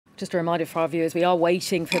Just a reminder for our viewers, we are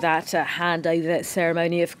waiting for that handover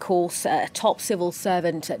ceremony. Of course, a top civil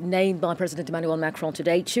servant named by President Emmanuel Macron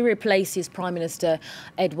today to replace his Prime Minister,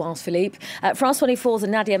 Édouard Philippe. France 24's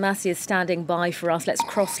Nadia Massi is standing by for us. Let's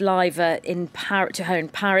cross live to her in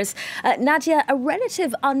Paris. Nadia, a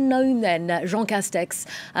relative unknown then, Jean Castex,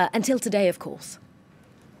 until today, of course.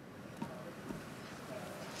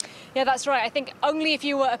 Yeah, that's right. I think only if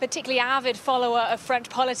you were a particularly avid follower of French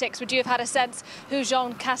politics would you have had a sense who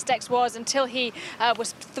Jean Castex was until he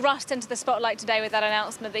was thrust into the spotlight today with that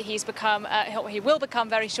announcement that he's become, he will become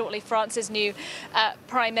very shortly, France's new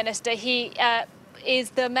Prime Minister. He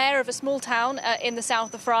is the mayor of a small town in the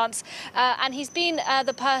south of France, and he's been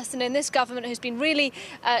the person in this government who's been really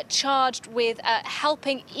charged with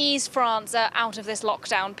helping ease France out of this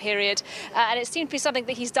lockdown period, and it seems to be something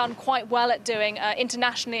that he's done quite well at doing.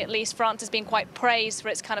 Internationally, at least, France has been quite praised for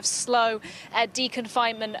its kind of slow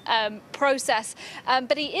deconfinement process,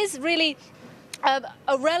 but he is really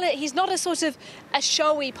he's not a sort of a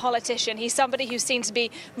showy politician. He's somebody who seems to be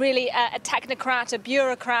really a technocrat, a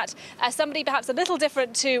bureaucrat, somebody perhaps a little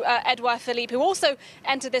different to Édouard Philippe, who also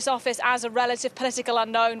entered this office as a relative political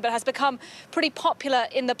unknown, but has become pretty popular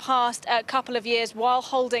in the past couple of years while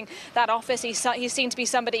holding that office. He seemed to be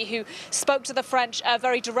somebody who spoke to the French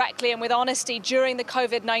very directly and with honesty during the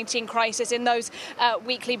COVID-19 crisis in those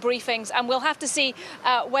weekly briefings, and we'll have to see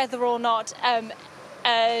whether or not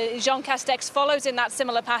Jean Castex follows in that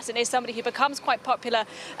similar pattern, is somebody who becomes quite popular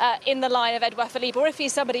in the line of Édouard Philippe, or if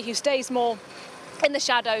he's somebody who stays more in the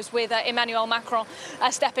shadows with Emmanuel Macron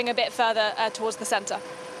stepping a bit further towards the centre.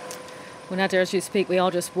 Well, Nadia, as you speak, we are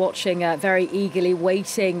just watching, very eagerly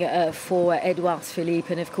waiting for Édouard Philippe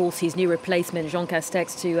and, of course, his new replacement, Jean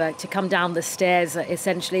Castex, to come down the stairs,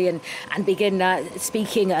 essentially, and begin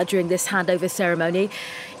speaking during this handover ceremony.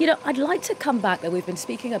 You know, I'd like to come back, though, we've been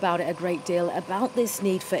speaking about it a great deal, about this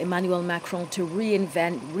need for Emmanuel Macron to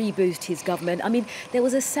reinvent, reboost his government. I mean, there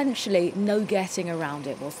was essentially no getting around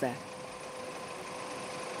it, was there?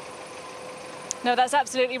 No, that's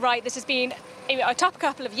absolutely right. This has been a tough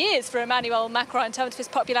couple of years for Emmanuel Macron in terms of his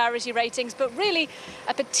popularity ratings, but really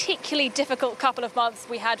a particularly difficult couple of months.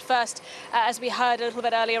 We had first, as we heard a little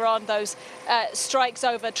bit earlier on, those strikes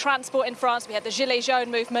over transport in France. We had the Gilets jaunes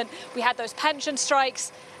movement. We had those pension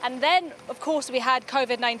strikes. And then, of course, we had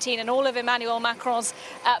COVID-19, and all of Emmanuel Macron's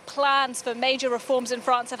plans for major reforms in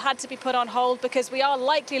France have had to be put on hold because we are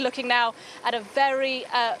likely looking now at a very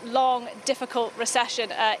long, difficult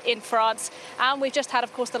recession in France. And we've just had,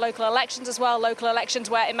 of course, the local elections as well, local elections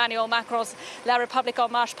where Emmanuel Macron's La République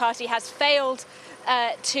En Marche party has failed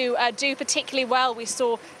to do particularly well. We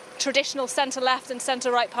saw traditional centre-left and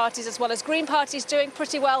centre-right parties as well as Green parties doing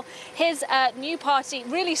pretty well. His new party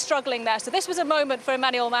really struggling there. So this was a moment for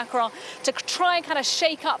Emmanuel Macron to try and kind of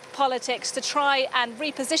shake up politics, to try and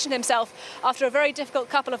reposition himself after a very difficult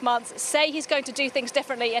couple of months, say he's going to do things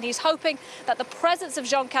differently, and he's hoping that the presence of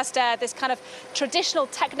Jean Castex, this kind of traditional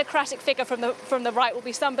technocratic figure from the right, will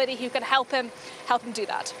be somebody who can help him do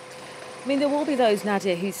that. I mean, there will be those,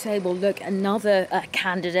 Nadia, who say, well, look, another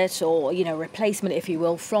candidate or, you know, replacement, if you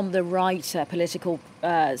will, from the right political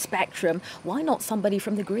spectrum. Why not somebody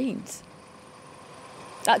from the Greens?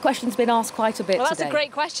 That question's been asked quite a bit today. Well, that's a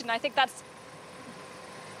great question. I think that's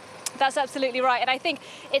absolutely right. And I think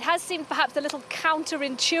it has seemed perhaps a little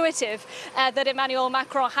counterintuitive that Emmanuel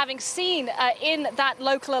Macron, having seen in that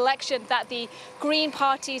local election that the Green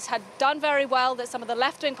parties had done very well, that some of the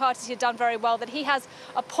left-wing parties had done very well, that he has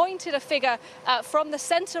appointed a figure from the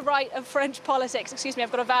centre-right of French politics. Excuse me,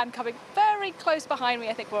 I've got a van coming very close behind me.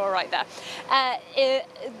 I think we're all right there.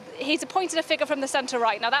 He's appointed a figure from the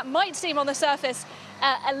centre-right. Now, that might seem on the surface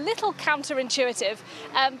a little counterintuitive,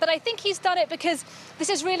 but I think he's done it because this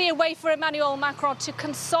is really a way for Emmanuel Macron to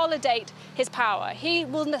consolidate his power. He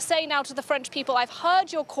will say now to the French people, I've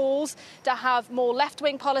heard your calls to have more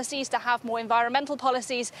left-wing policies, to have more environmental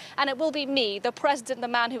policies, and it will be me, the president, the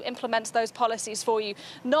man who implements those policies for you,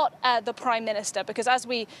 not the prime minister. Because as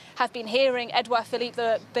we have been hearing, Édouard Philippe,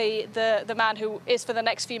 the man who is for the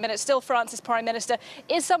next few minutes still France's prime minister,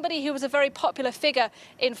 is somebody who was a very popular figure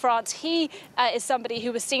in France. He is somebody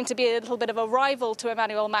who was seen to be a little bit of a rival to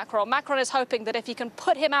Emmanuel Macron. Macron is hoping that if he can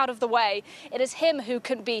put him out of the way, it is him who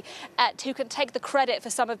can take the credit for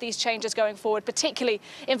some of these changes going forward, particularly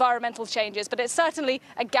environmental changes. But it's certainly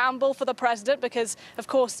a gamble for the president because, of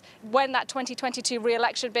course, when that 2022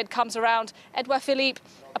 re-election bid comes around, Édouard Philippe,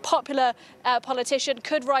 a popular politician,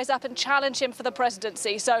 could rise up and challenge him for the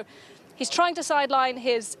presidency. So he's trying to sideline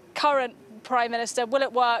his current prime minister. Will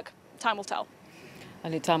it work? Time will tell.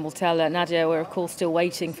 Only time will tell. Nadia, we're of course still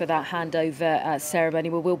waiting for that handover ceremony.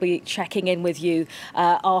 We will be checking in with you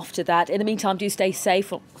after that. In the meantime, do stay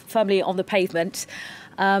safe, firmly on the pavement.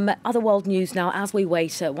 Other world news now as we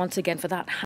wait once again for that